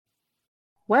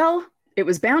Well, it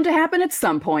was bound to happen at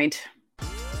some point.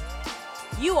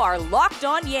 You are Locked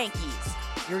On Yankees,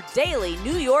 your daily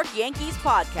New York Yankees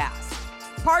podcast.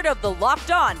 Part of the Locked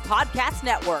On Podcast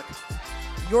Network,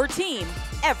 your team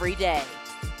every day.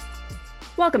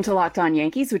 Welcome to Locked On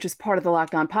Yankees, which is part of the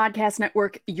Locked On Podcast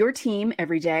Network, your team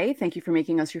every day. Thank you for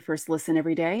making us your first listen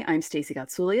every day. I'm Stacey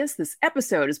Gotsoulias. This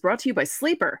episode is brought to you by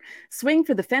Sleeper. Swing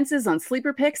for the fences on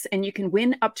Sleeper Picks, and you can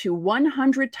win up to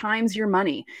 100 times your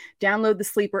money. Download the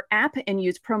Sleeper app and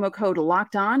use promo code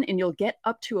Locked On, and you'll get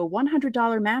up to a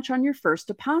 $100 match on your first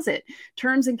deposit.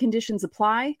 Terms and conditions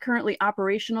apply. Currently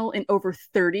operational in over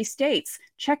 30 states.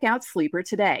 Check out Sleeper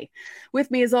today. With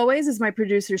me, as always, is my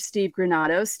producer, Steve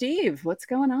Granado. Steve, what's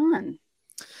going on?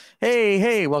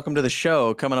 Hey, welcome to the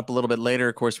show. Coming up a little bit later,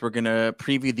 of course, we're going to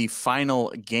preview the final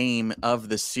game of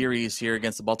the series here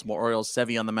against the Baltimore Orioles.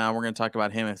 Sevy on the mound. We're going to talk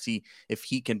about him and see if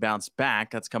he can bounce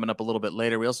back. That's coming up a little bit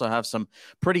later. We also have some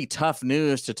pretty tough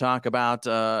news to talk about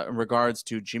in regards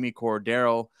to Jimmy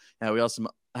Cordero. We also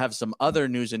have some other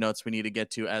news and notes we need to get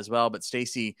to as well. But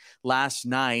Stacey, last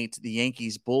night, the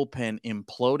Yankees bullpen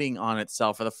imploding on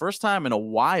itself for the first time in a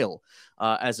while.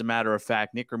 As a matter of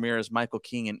fact, Nick Ramirez, Michael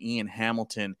King, and Ian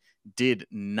Hamilton did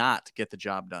not get the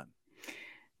job done.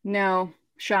 No,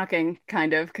 shocking,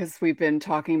 kind of, because we've been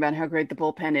talking about how great the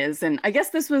bullpen is. And I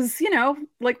guess this was,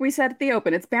 like we said at the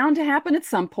open, it's bound to happen at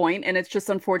some point, and it's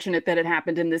just unfortunate that it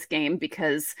happened in this game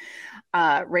because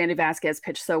Randy Vasquez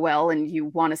pitched so well, and you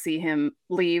want to see him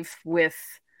leave with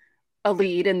a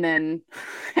lead and then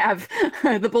have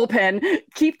the bullpen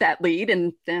keep that lead.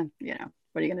 And, what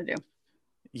are you going to do?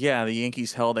 Yeah, the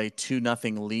Yankees held a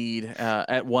 2-0 lead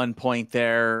at one point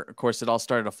there. Of course, it all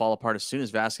started to fall apart as soon as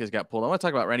Vasquez got pulled. I want to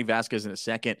talk about Randy Vasquez in a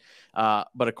second.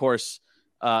 But, of course,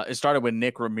 it started with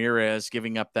Nick Ramirez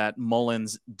giving up that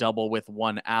Mullins double with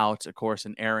one out, of course,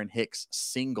 an Aaron Hicks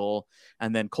single,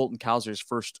 and then Colton Cowser's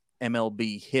first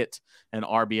MLB hit, an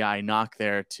RBI knock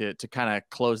there to kind of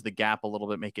close the gap a little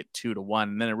bit, make it 2-1.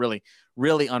 And then it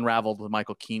really unraveled when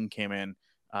Michael Keane came in,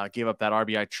 gave up that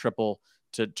RBI triple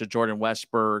to Jordan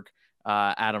Westberg,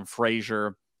 Adam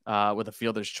Frazier with a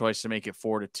fielder's choice to make it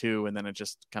 4-2. And then it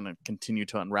just kind of continued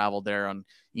to unravel there on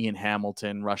Ian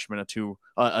Hamilton, Rushman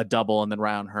a double, and then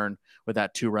Ryan Hearn with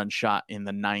that 2-run shot in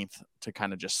the ninth to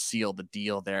kind of just seal the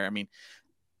deal there. I mean,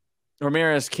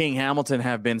 Ramirez, King, Hamilton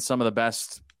have been some of the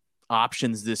best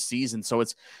options this season. So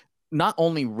it's not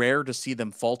only rare to see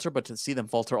them falter, but to see them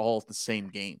falter all at the same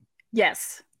game.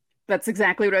 Yes. That's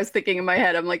exactly what I was thinking in my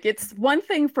head. I'm like, it's one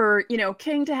thing for,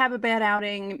 King to have a bad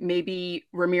outing, maybe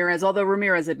Ramirez, although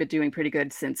Ramirez had been doing pretty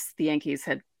good since the Yankees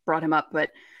had brought him up.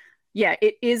 But yeah,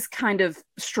 it is kind of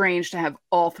strange to have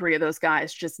all three of those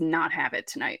guys just not have it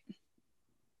tonight.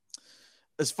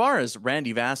 As far as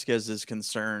Randy Vasquez is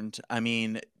concerned, I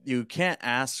mean, you can't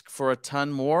ask for a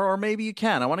ton more, or maybe you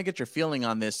can. I want to get your feeling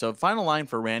on this. So final line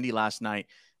for Randy last night.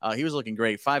 He was looking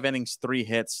great. 5 innings, 3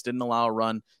 hits, didn't allow a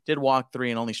run, did walk 3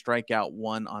 and only strike out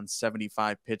 1 on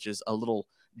 75 pitches. A little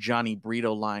Johnny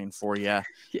Brito line for you.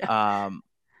 Yeah.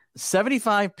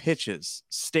 75 pitches,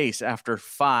 Stace, after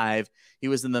 5. He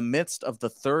was in the midst of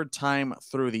the third time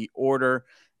through the order.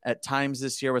 At times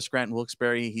this year with Scranton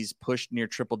Wilkes-Barre, he's pushed near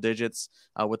triple digits.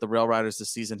 With the Rail Riders this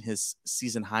season, his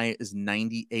season high is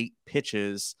 98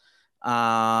 pitches.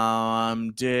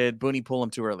 Did Booney pull him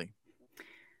too early?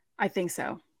 I think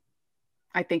so.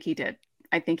 I think he did.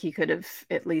 I think he could have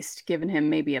at least given him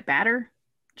maybe a batter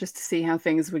just to see how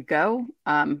things would go.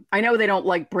 I know they don't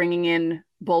like bringing in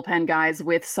bullpen guys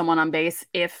with someone on base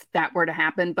if that were to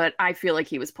happen, but I feel like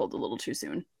he was pulled a little too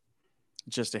soon.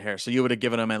 Just a hair. So you would have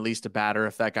given him at least a batter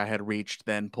if that guy had reached,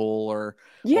 then pull, or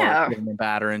give him a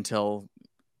batter until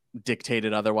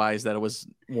dictated otherwise that it was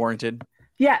warranted.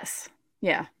 Yes.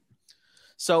 Yeah.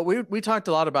 So we talked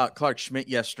a lot about Clark Schmidt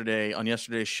yesterday on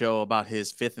yesterday's show about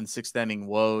his 5th and 6th inning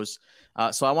woes.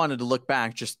 So I wanted to look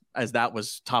back just as that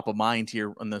was top of mind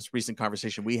here on this recent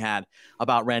conversation we had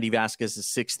about Randy Vasquez's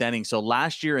 6th inning. So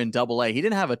last year in Double-A, he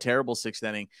didn't have a terrible 6th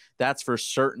inning. That's for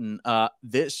certain.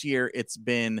 This year, it's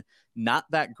been not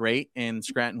that great in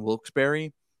Scranton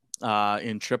Wilkes-Barre.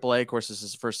 In AAA. Of course, this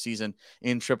is his first season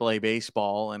in AAA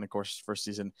baseball, and of course, first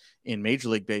season in Major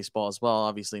League Baseball as well.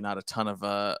 Obviously, not a ton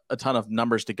of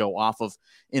numbers to go off of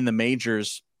in the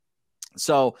majors.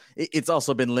 So it's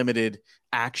also been limited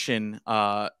action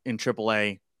in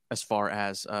AAA as far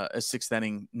as 6th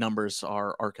inning numbers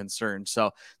are concerned.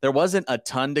 So there wasn't a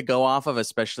ton to go off of,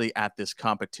 especially at this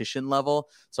competition level.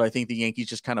 So I think the Yankees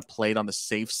just kind of played on the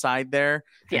safe side there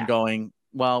and going,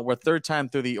 well, we're third time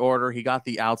through the order. He got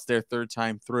the outs there third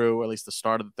time through, or at least the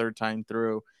start of the third time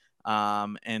through.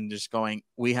 And just going,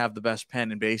 we have the best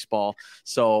pen in baseball,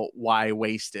 so why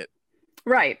waste it?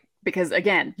 Right. because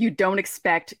again, you don't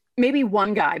expect maybe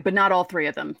one guy, but not all three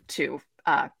of them to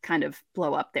kind of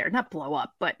blow up there. Not blow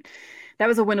up, but that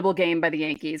was a winnable game by the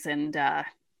Yankees, and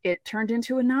it turned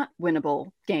into a not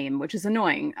winnable game, which is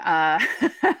annoying.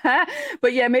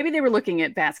 But yeah, maybe they were looking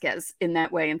at Vasquez in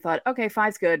that way and thought, okay,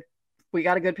 five's good. We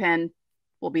got a good pen.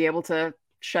 We'll be able to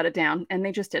shut it down. And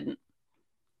they just didn't.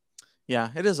 Yeah,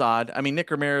 it is odd. I mean,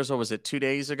 Nick Ramirez, what was it, 2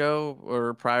 days ago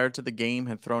or prior to the game,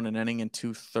 had thrown an inning in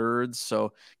 2/3.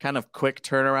 So kind of quick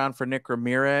turnaround for Nick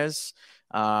Ramirez.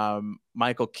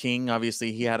 Michael King,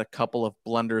 obviously, he had a couple of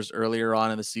blunders earlier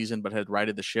on in the season, but had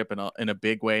righted the ship in a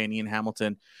big way. And Ian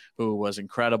Hamilton, who was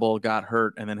incredible, got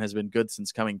hurt and then has been good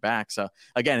since coming back. So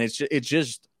again, it's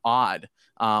just odd.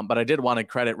 But I did want to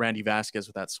credit Randy Vasquez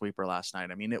with that sweeper last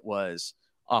night. I mean, it was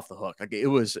off the hook. Like, it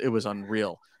was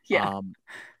unreal. Yeah.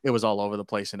 It was all over the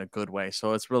place in a good way.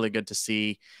 So it's really good to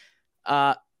see.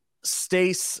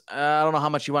 Stace, I don't know how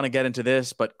much you want to get into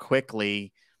this, but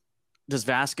quickly, does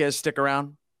Vasquez stick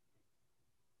around?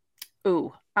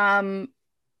 Ooh,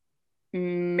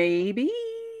 maybe.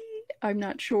 I'm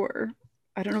not sure.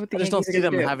 I don't know what the I just don't Yankees see are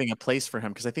them gonna do. having a place for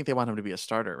him because I think they want him to be a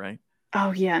starter, right?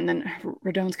 Oh yeah, and then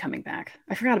Rodon's coming back.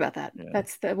 I forgot about that.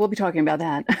 Yeah. We'll be talking about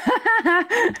that.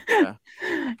 Yeah.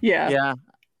 Yeah. Yeah.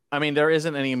 I mean, there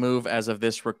isn't any move as of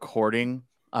this recording.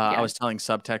 Yeah. I was telling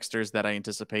subtexters that I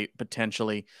anticipate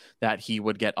potentially that he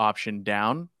would get optioned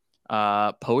down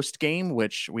post game,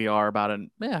 which we are about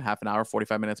half an hour,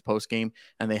 45 minutes post game,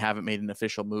 and they haven't made an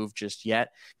official move just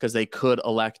yet because they could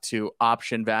elect to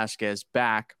option Vasquez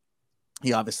back.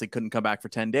 He obviously couldn't come back for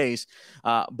 10 days,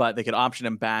 but they could option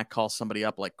him back, call somebody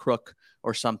up like Crook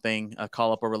or something,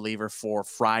 call up a reliever for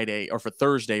Friday or for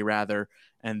Thursday rather,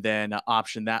 and then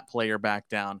option that player back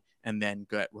down and then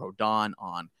get Rodon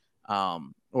on.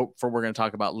 We're going to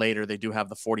talk about later, they do have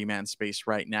the 40-man space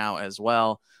right now as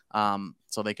well.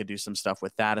 So they could do some stuff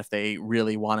with that if they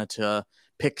really wanted to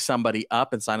pick somebody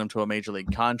up and sign them to a major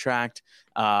league contract.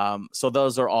 So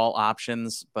those are all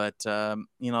options, but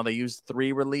they use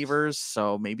 3 relievers,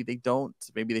 so maybe they don't.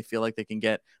 Maybe they feel like they can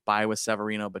get by with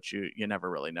Severino, but you never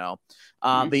really know.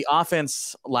 The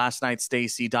offense last night,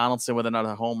 Stacey, Donaldson with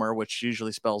another homer, which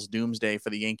usually spells doomsday for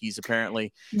the Yankees,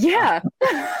 apparently. Yeah.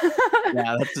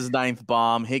 Yeah, that's his 9th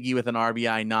bomb. Higgy with an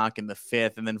RBI knock in the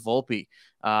 5th, and then Volpe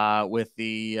with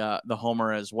the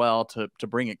homer as well to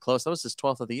bring it close. That was his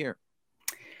 12th of the year.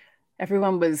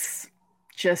 Everyone was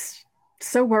just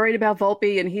so worried about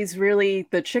Volpe, and he's really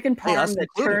the chicken parm that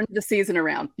turned the season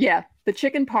around. Yeah, the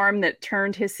chicken parm that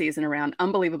turned his season around.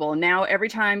 Unbelievable. Now, every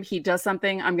time he does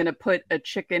something, I'm going to put a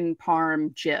chicken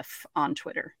parm GIF on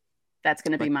Twitter. That's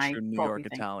going to be my New York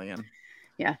Italian.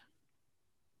 Yeah.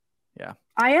 Yeah.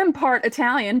 I am part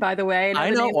Italian, by the way. I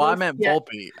know. Well, I meant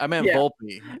Volpe. I meant Volpe.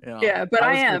 You know. Yeah, but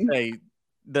I am.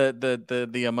 The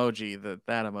emoji,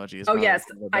 that emoji is. Oh yes,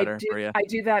 better for you. I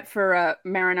do that for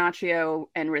Marinaccio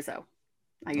and Rizzo.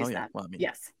 I use that. Well, I mean,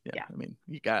 yes. Yeah. I mean,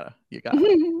 you gotta.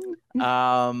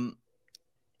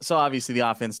 So obviously the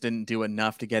offense didn't do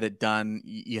enough to get it done.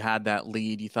 You had that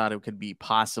lead. You thought it could be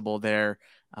possible there.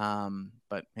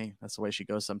 But hey, that's the way she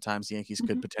goes. Sometimes the Yankees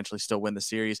could potentially still win the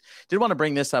series. Did want to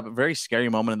bring this up. A very scary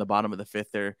moment in the bottom of the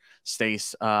 5th there,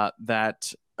 Stace,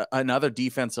 that another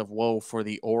defensive woe for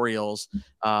the Orioles.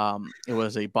 It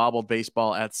was a bobbled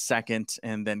baseball at second,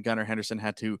 and then Gunnar Henderson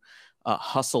had to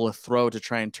hustle a throw to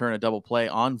try and turn a double play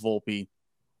on Volpe.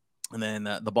 And then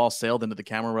the ball sailed into the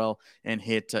camera rail and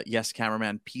hit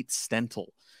cameraman Pete Stentle.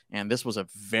 And this was a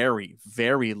very,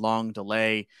 very long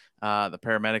delay. The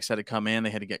paramedics had to come in. They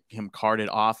had to get him carted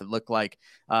off. It looked like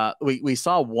we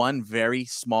saw one very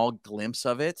small glimpse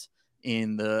of it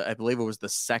in I believe it was the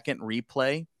second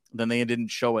replay. Then they didn't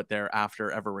show it there after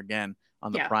ever again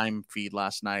on the Prime feed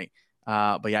last night.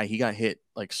 But yeah, he got hit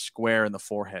like square in the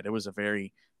forehead. It was a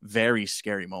very, very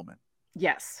scary moment.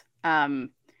 Yes.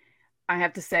 I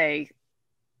have to say,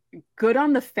 good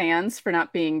on the fans for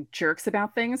not being jerks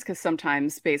about things, because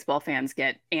sometimes baseball fans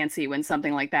get antsy when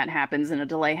something like that happens and a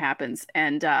delay happens.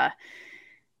 And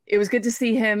it was good to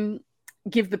see him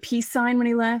give the peace sign when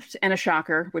he left, and a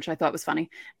shocker, which I thought was funny.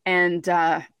 And,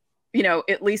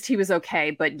 at least he was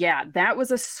okay. But yeah, that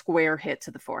was a square hit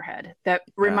to the forehead. That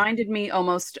reminded me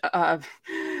almost of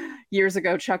years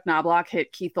ago, Chuck Knobloch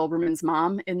hit Keith Olbermann's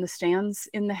mom in the stands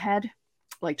in the head,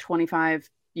 like 25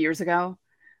 years ago.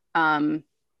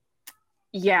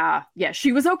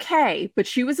 She was okay, but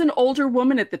she was an older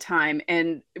woman at the time.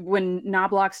 And when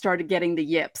Knobloch started getting the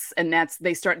yips, and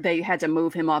they had to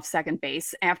move him off second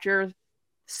base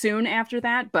soon after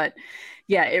that. But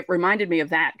yeah, it reminded me of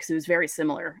that because it was very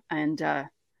similar. And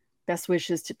best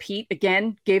wishes to Pete.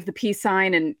 Again, gave the peace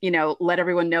sign and, let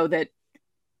everyone know that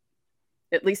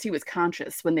at least he was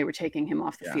conscious when they were taking him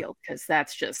off the Yeah. field, because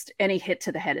that's just any hit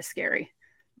to the head is scary.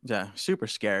 Yeah, super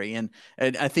scary. And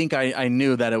I think I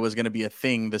knew that it was going to be a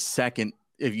thing the second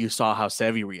if you saw how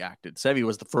Sevy reacted. Sevy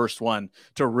was the first one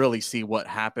to really see what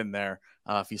happened there.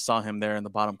 If you saw him there in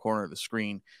the bottom corner of the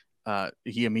screen,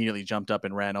 he immediately jumped up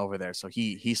and ran over there. So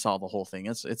he saw the whole thing.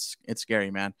 It's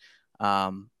scary, man.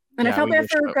 And I felt bad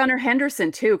for Gunnar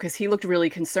Henderson too, because he looked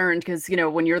really concerned. Because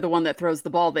when you're the one that throws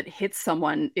the ball that hits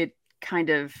someone, it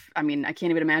kind of, I mean, I can't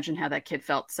even imagine how that kid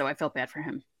felt. So I felt bad for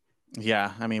him.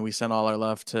 Yeah, I mean, we send all our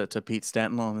love to Pete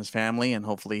Stanton and his family, and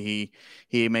hopefully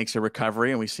he makes a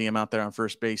recovery and we see him out there on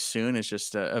first base soon. It's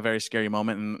just a very scary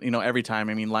moment, and every time,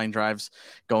 I mean, line drives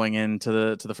going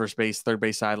into the first base, third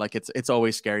base side, like it's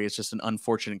always scary. It's just an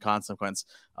unfortunate consequence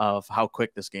of how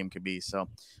quick this game could be. So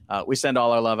we send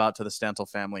all our love out to the Stantle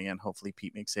family, and hopefully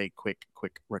Pete makes a quick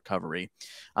recovery.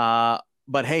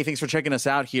 But hey, thanks for checking us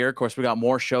out here. Of course, we got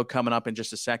more show coming up in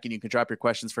just a second. You can drop your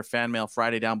questions for Fan Mail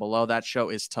Friday down below. That show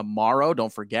is tomorrow.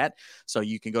 Don't forget. So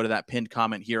you can go to that pinned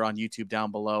comment here on YouTube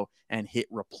down below and hit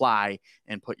reply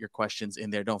and put your questions in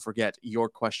there. Don't forget, your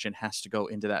question has to go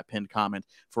into that pinned comment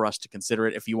for us to consider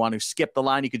it. If you want to skip the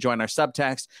line, you could join our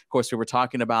subtext. Of course, we were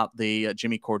talking about the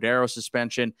Jimmy Cordero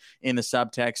suspension in the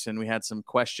subtext, and we had some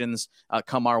questions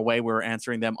come our way. We were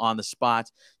answering them on the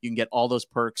spot. You can get all those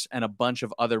perks and a bunch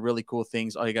of other really cool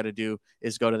things. All you got to do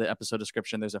is go to the episode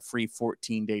description. There's a free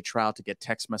 14-day trial to get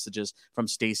text messages from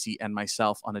Stacy and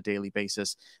myself on a daily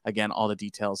basis. Again, all the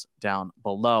details down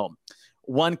below.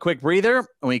 One quick breather.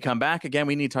 When we come back, again,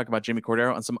 we need to talk about Jimmy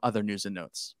Cordero and some other news and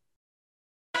notes.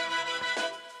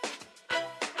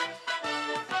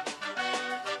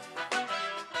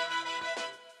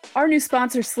 Our new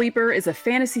sponsor, Sleeper, is a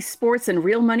fantasy sports and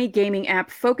real money gaming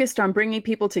app focused on bringing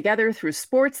people together through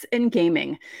sports and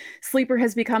gaming. Sleeper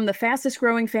has become the fastest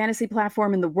growing fantasy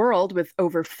platform in the world with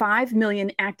over 5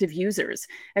 million active users.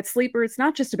 At Sleeper, it's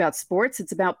not just about sports,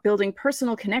 it's about building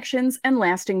personal connections and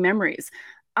lasting memories.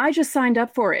 I just signed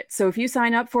up for it. So if you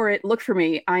sign up for it, look for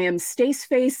me. I am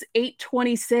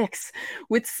Staceface826.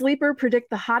 With Sleeper, predict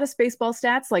the hottest baseball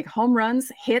stats like home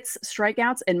runs, hits,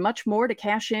 strikeouts, and much more to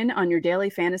cash in on your daily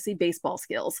fantasy baseball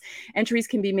skills. Entries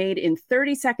can be made in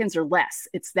 30 seconds or less.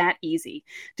 It's that easy.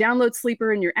 Download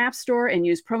Sleeper in your app store and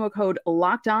use promo code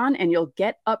LOCKEDON, and you'll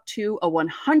get up to a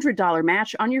 $100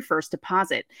 match on your first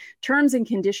deposit. Terms and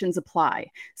conditions apply.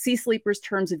 See Sleeper's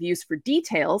terms of use for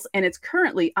details, and it's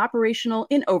currently operational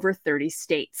in over 30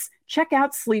 states. Check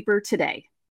out Sleeper today.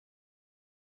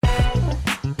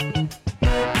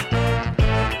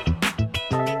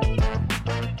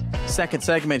 Second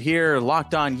segment here,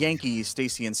 Locked On Yankees.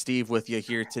 Stacy and Steve with you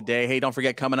here today. Hey, don't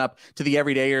forget, coming up to the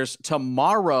Everydayers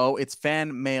tomorrow, it's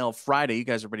Fan Mail Friday. You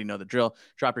guys already know the drill.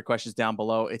 Drop your questions down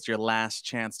below. It's your last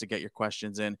chance to get your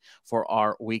questions in for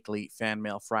our weekly Fan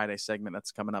Mail Friday segment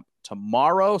that's coming up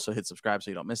tomorrow. So hit subscribe so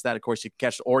you don't miss that. Of course, you can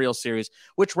catch the Orioles series,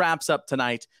 which wraps up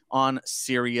tonight on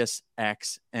Sirius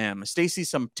XM. Stacy,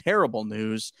 some terrible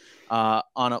news on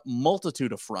a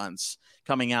multitude of fronts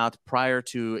coming out prior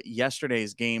to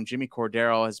yesterday's game. Jimmy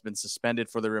Cordero has been suspended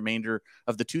for the remainder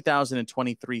of the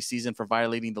 2023 season for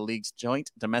violating the league's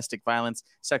joint domestic violence,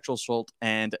 sexual assault,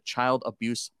 and child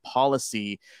abuse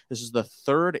policy. This is the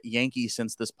third Yankee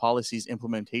since this policy's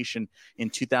implementation in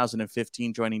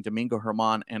 2015, joining Domingo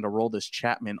Germán and Aroldis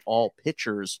Chapman, all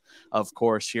pitchers, of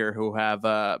course, here who have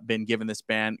been given this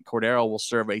ban. Cordero will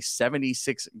serve a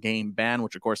 76-game ban,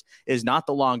 which, of course, is not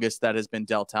the longest that has been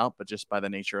dealt out, but just by the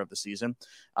nature of the season.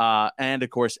 And, of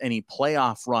course, any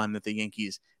playoff run that the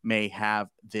Yankees may have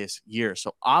this year.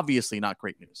 So obviously not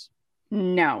great news.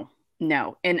 No.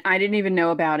 And I didn't even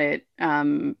know about it.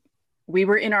 We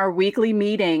were in our weekly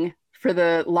meeting for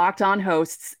the Locked On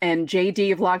hosts, and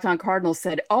JD of Locked On Cardinals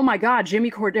said, "Oh my God,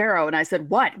 Jimmy Cordero." And I said,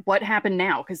 what happened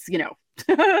now? Because,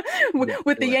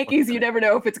 with the Yankees, you never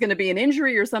know if it's going to be an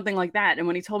injury or something like that. And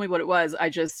when he told me what it was,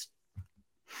 I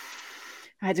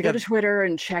had to go to Twitter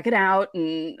and check it out,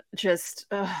 and just...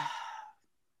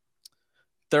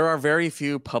 There are very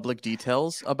few public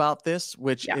details about this,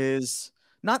 which is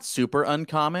not super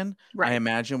uncommon. Right. I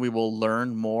imagine we will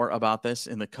learn more about this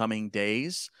in the coming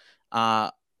days.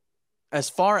 As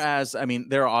far as,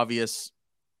 there are obvious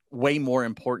way more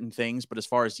important things, but as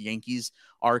far as Yankees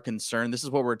are concerned, this is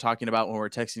what we're talking about when we're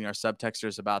texting our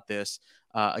subtexters about this.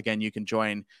 Again, you can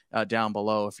join down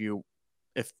below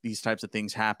if these types of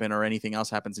things happen or anything else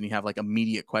happens and you have like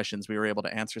immediate questions. We were able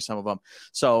to answer some of them.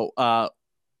 So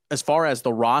as far as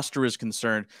the roster is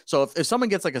concerned, so if someone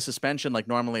gets like a suspension, like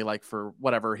normally like for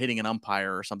whatever, hitting an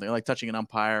umpire or something, like touching an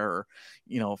umpire or,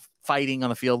 fighting on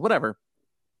the field, whatever,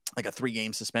 like a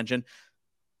 3-game suspension,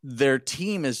 their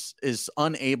team is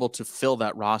unable to fill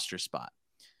that roster spot.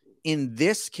 In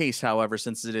this case, however,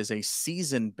 since it is a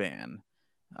season ban,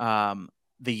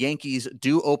 the Yankees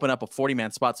do open up a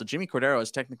 40-man spot. So Jimmy Cordero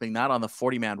is technically not on the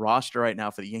 40-man roster right now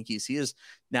for the Yankees. He is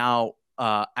now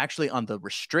actually on the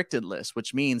restricted list,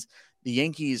 which means the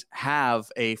Yankees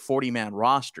have a 40-man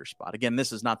roster spot. Again,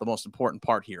 this is not the most important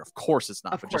part here. Of course it's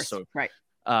not. Of course, just so right.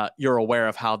 You're aware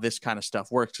of how this kind of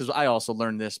stuff works, because I also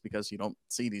learned this because you don't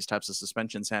see these types of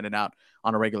suspensions handed out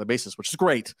on a regular basis, which is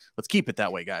great. Let's keep it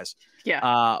that way, guys.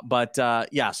 Yeah.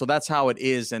 Yeah, so that's how it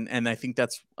is. And I think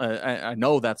that's, I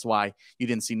know that's why you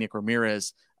didn't see Nick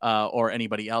Ramirez or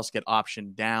anybody else get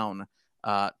optioned down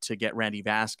to get Randy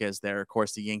Vasquez there. Of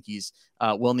course, the Yankees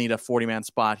will need a 40-man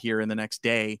spot here in the next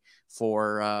day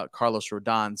for Carlos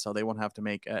Rodon, so they won't have to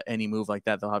make any move like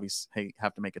that. They'll obviously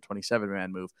have to make a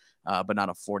 27-man move, but not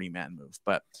a 40-man move.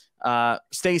 But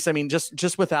Stace, I mean,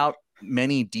 just without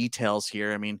many details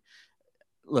here, I mean,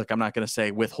 look, I'm not going to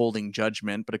say withholding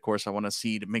judgment, but of course I want to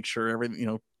see to make sure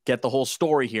everything, get the whole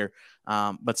story here.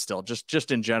 But still,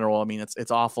 just in general, I mean,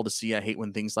 it's awful to see. I hate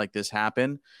when things like this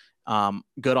happen.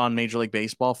 Good on Major League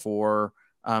Baseball for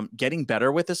getting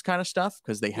better with this kind of stuff,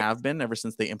 because they have been ever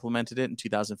since they implemented it in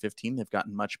 2015. They've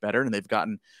gotten much better, and they've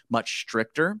gotten much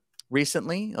stricter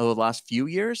recently over the last few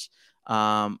years.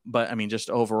 But I mean, just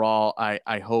overall,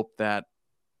 I hope that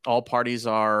all parties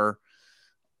are,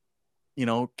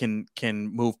 can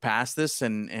move past this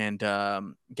and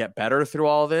get better through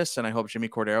all of this. And I hope Jimmy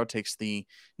Cordero takes the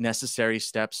necessary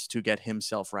steps to get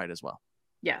himself right as well.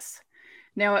 Yes.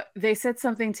 Now, they said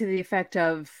something to the effect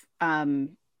of the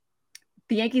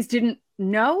Yankees didn't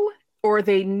know, or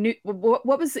they knew. What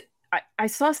was it? I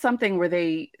saw something where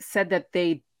they said that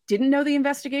they didn't know the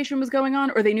investigation was going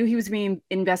on, or they knew he was being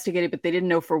investigated, but they didn't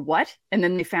know for what. And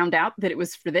then they found out that it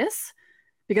was for this,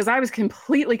 because I was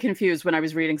completely confused when I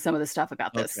was reading some of the stuff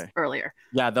about this earlier.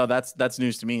 Yeah, though that's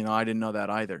news to me. No, I didn't know that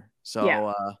either.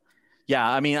 So, yeah,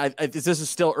 I mean, this is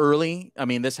still early. I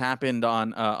mean, this happened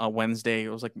on a Wednesday. It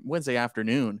was like Wednesday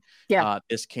afternoon. Yeah.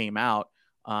 This came out.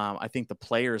 I think the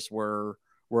players were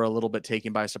a little bit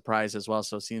taken by surprise as well.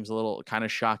 So it seems a little kind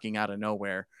of shocking out of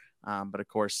nowhere. But of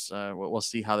course, we'll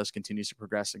see how this continues to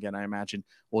progress. Again, I imagine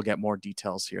we'll get more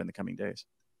details here in the coming days.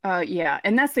 Yeah.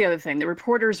 And that's the other thing. The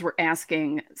reporters were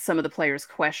asking some of the players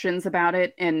questions about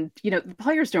it. And, the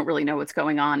players don't really know what's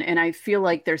going on. And I feel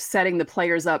like they're setting the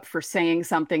players up for saying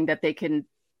something that they can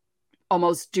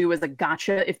almost do as a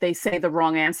gotcha if they say the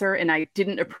wrong answer. And I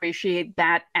didn't appreciate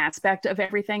that aspect of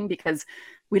everything, because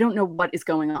we don't know what is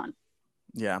going on.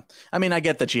 Yeah. I mean, I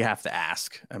get that you have to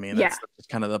ask. I mean, that's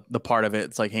kind of the part of it.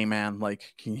 It's like, hey man,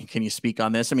 like, can you speak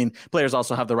on this? I mean, players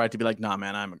also have the right to be like, nah,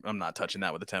 man, I'm not touching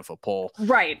that with a 10-foot pole.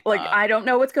 Right. Like, I don't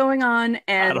know what's going on.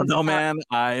 And I don't know, man.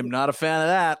 I'm not a fan of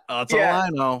that. That's all I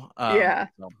know.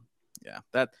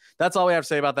 That's all we have to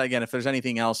say about that. Again, if there's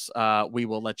anything else, we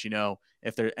will let you know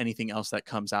if there's anything else that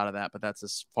comes out of that, but that's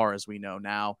as far as we know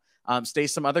now. Stay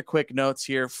some other quick notes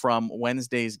here from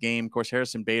Wednesday's game. Of course,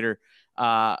 Harrison Bader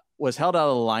was held out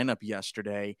of the lineup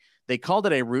yesterday. They called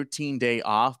it a routine day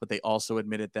off, but they also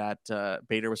admitted that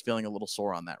Bader was feeling a little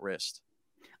sore on that wrist.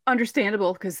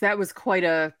 Understandable, because that was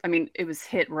it was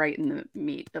hit right in the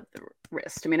meat of the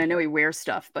wrist. I mean, I know he wears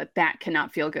stuff, but that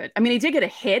cannot feel good. I mean, he did get a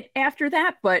hit after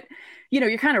that, but,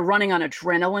 you're kind of running on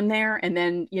adrenaline there. And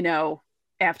then,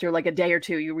 after like a day or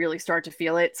two, you really start to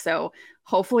feel it. So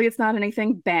hopefully it's not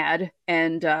anything bad,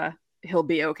 and he'll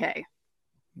be okay.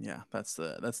 Yeah, that's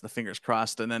the fingers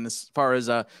crossed. And then as far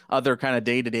as other kind of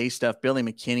day-to-day stuff, Billy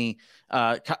McKinney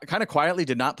kind of quietly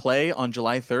did not play on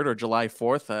July 3rd or July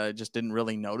 4th. Just didn't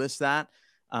really notice that.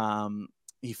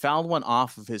 He fouled one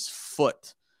off of his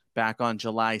foot back on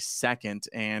July 2nd,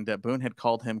 and Boone had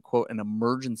called him, quote, an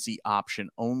emergency option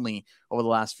only over the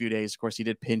last few days. Of course, he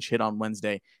did pinch hit on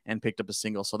Wednesday and picked up a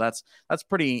single. So that's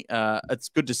pretty, it's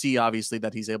good to see, obviously,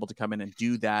 that he's able to come in and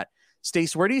do that.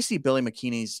 Stace, where do you see Billy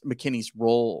McKinney's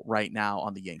role right now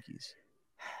on the Yankees?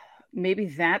 Maybe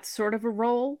that sort of a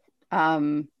role,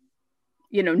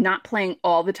 not playing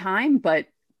all the time, but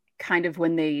kind of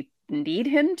when they need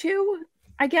him to,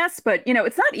 I guess. But,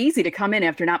 it's not easy to come in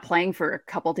after not playing for a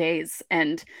couple days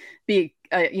and be,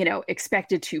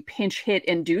 expected to pinch hit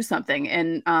and do something.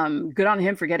 And good on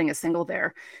him for getting a single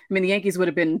there. I mean, the Yankees would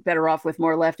have been better off with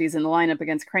more lefties in the lineup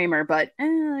against Kramer, but,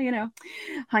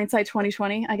 hindsight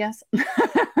 2020, I guess.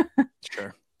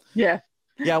 Sure. Yeah.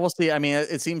 Yeah, we'll see. I mean,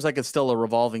 it seems like it's still a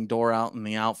revolving door out in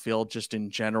the outfield, just in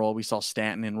general. We saw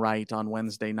Stanton and Wright on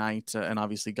Wednesday night, and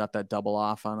obviously got that double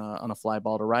off on a fly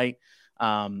ball to right.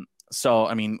 So,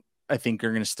 I mean, I think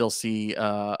you're going to still see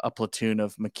a platoon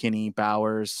of McKinney,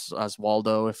 Bowers,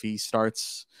 Oswaldo if he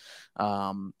starts.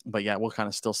 But yeah, we'll kind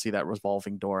of still see that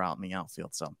revolving door out in the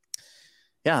outfield. So,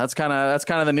 Yeah, that's kind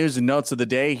of the news and notes of the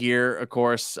day here. Of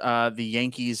course, the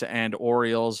Yankees and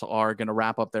Orioles are going to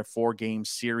wrap up their 4-game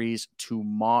series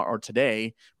tomorrow or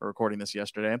today. We're recording this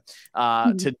yesterday.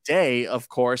 Today, of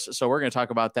course. So we're going to talk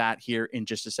about that here in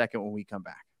just a second when we come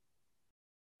back.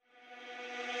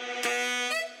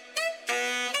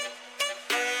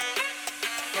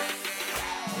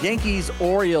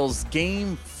 Yankees-Orioles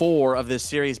Game 4 of this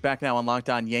series back now on Locked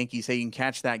On Yankees. Hey, you can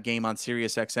catch that game on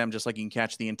SiriusXM just like you can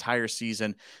catch the entire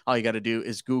season. All you got to do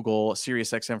is Google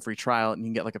SiriusXM free trial, and you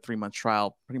can get like a 3-month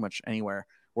trial pretty much anywhere.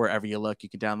 Wherever you look, you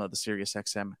can download the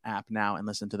SiriusXM app now and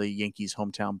listen to the Yankees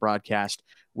hometown broadcast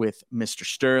with Mr.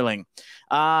 Sterling.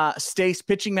 Stace,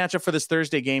 pitching matchup for this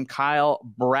Thursday game, Kyle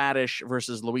Bradish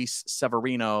versus Luis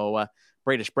Severino.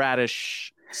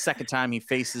 Bradish, second time he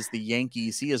faces the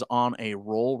Yankees. He is on a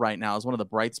roll right now. It's one of the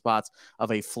bright spots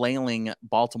of a flailing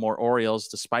Baltimore Orioles,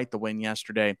 despite the win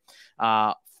yesterday.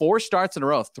 4 starts in a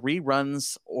row, 3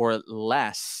 runs or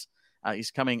less. He's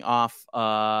coming off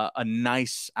a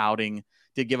nice outing.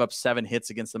 Did give up 7 hits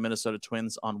against the Minnesota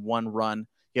Twins on 1 run.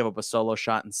 Gave up a solo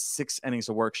shot in 6 innings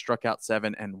of work, struck out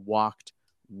 7, and walked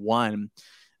 1.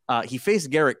 He faced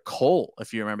Garrett Cole,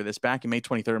 if you remember this, back in May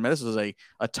 23rd. I mean, this was a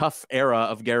tough era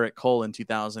of Garrett Cole in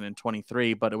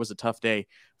 2023, but it was a tough day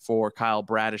for Kyle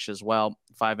Bradish as well.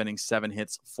 5 innings, 7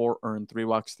 hits, 4 earned, 3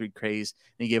 walks, 3 Ks,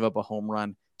 and he gave up a home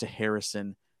run to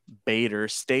Harrison Bader.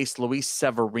 Stace, Luis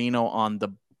Severino on the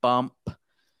bump.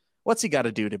 What's he got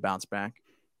to do to bounce back?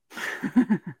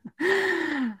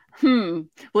 Well,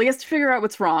 he has to figure out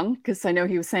what's wrong, because I know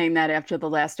he was saying that after the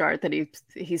last start, that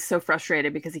he's so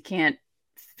frustrated because he can't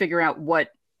figure out what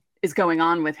is going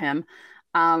on with him.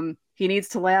 He needs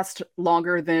to last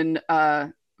longer than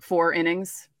 4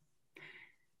 innings.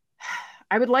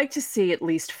 I would like to see at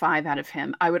least 5 out of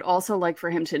him. I would also like for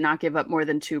him to not give up more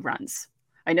than 2 runs.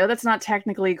 I know that's not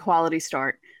technically a quality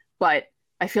start, but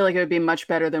I feel like it would be much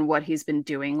better than what he's been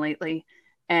doing lately.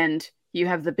 And you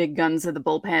have the big guns of the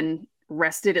bullpen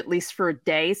rested at least for a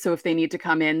day, so if they need to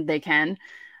come in, they can.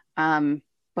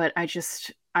 But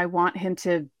I want him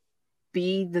to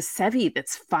be the Sevy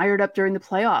that's fired up during the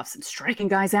playoffs and striking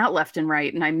guys out left and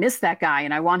right. And I miss that guy,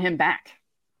 and I want him back.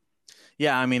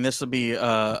 Yeah, I mean, this will be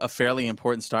a fairly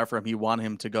important start for him. You want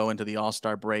him to go into the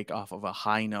All-Star break off of a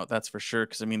high note, that's for sure.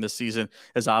 Because, I mean, this season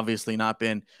has obviously not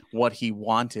been what he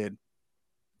wanted.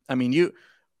 I mean,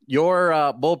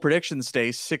 your bold prediction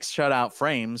stays 6 shutout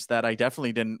frames that I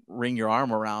definitely didn't ring your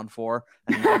arm around for.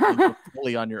 And you definitely did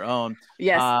fully on your own.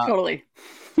 Yes, totally.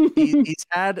 he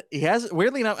has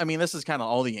weirdly enough. I mean, this is kind of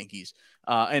all the Yankees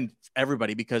and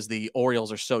everybody, because the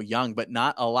Orioles are so young, but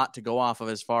not a lot to go off of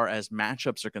as far as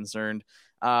matchups are concerned.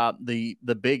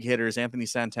 The big hitters, Anthony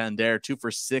Santander, 2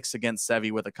 for 6 against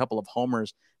Sevy with a couple of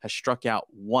homers, has struck out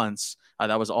once.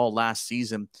 That was all last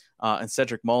season. And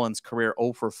Cedric Mullins' career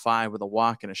 0 for 5 with a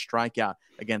walk and a strikeout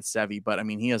against Sevy. But I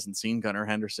mean, he hasn't seen Gunnar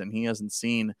Henderson. He hasn't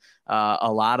seen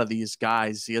a lot of these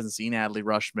guys. He hasn't seen Adley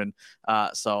Rutschman.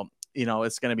 So, you know,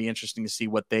 it's going to be interesting to see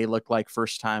what they look like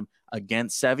first time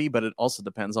against Sevy, but it also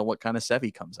depends on what kind of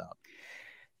Sevy comes out.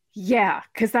 Yeah,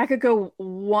 because that could go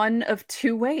one of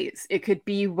 2 ways. It could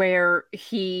be where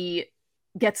he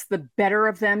gets the better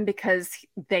of them because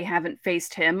they haven't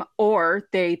faced him, or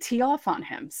they tee off on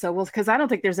him. So because I don't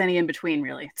think there's any in between,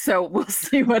 really. So we'll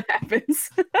see what happens.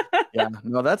 Yeah,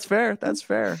 no, that's fair. That's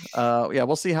fair. Yeah,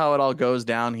 we'll see how it all goes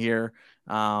down here.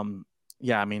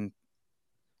 Yeah, I mean,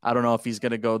 I don't know if he's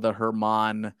going to go the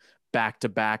Herman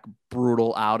back-to-back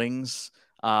brutal outings,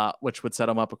 which would set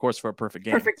him up, of course, for a perfect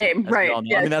game. Perfect game, right.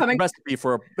 Yeah, I mean, that's the recipe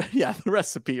for the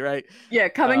recipe, right? Yeah,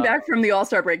 coming back from the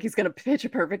All-Star break, he's going to pitch a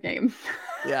perfect game.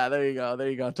 Yeah, there you go.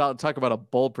 There you go. Talk about a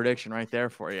bold prediction right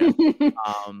there for you.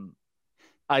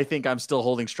 I think I'm still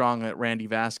holding strong at Randy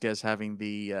Vasquez having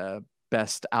the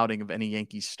best outing of any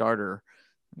Yankees starter.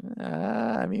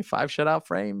 I mean, 5 shutout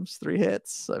frames, 3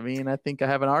 hits. I mean, I think I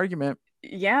have an argument.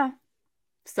 Yeah,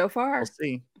 so far. We'll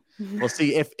see. We'll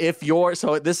see if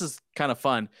so this is kind of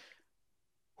fun.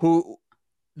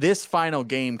 This final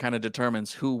game kind of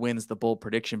determines who wins the bold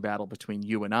prediction battle between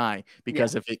you and I,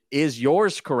 because if it is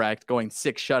yours correct, going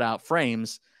 6 shutout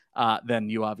frames, then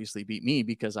you obviously beat me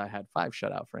because I had 5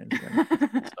 shutout frames.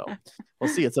 So we'll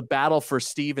see. It's a battle for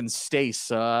Steve and Stace,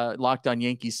 Locked On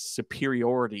Yankees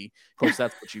superiority. Of course,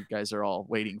 that's what you guys are all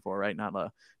waiting for, right?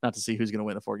 Not to see who's going to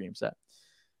win the 4-game set.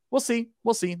 We'll see.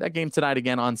 That game tonight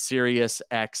again on Sirius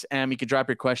XM. You can drop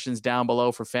your questions down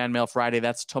below for Fan Mail Friday.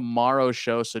 That's tomorrow's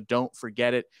show, so don't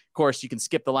forget it. Of course, you can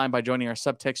skip the line by joining our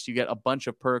subtext. You get a bunch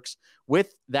of perks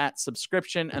with that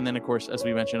subscription. And then, of course, as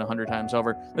we mentioned 100 times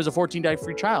over, there's a 14-day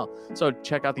free trial. So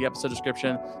check out the episode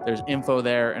description. There's info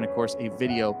there. And, of course, a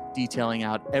video detailing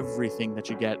out everything that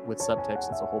you get with subtext.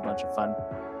 It's a whole bunch of fun.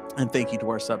 And thank you to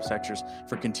our subsectors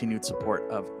for continued support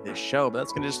of this show. But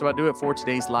that's going to just about do it for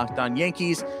today's Locked On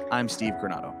Yankees. I'm Steve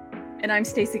Granado. And I'm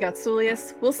Stacey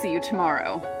Gotsoulias. We'll see you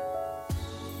tomorrow.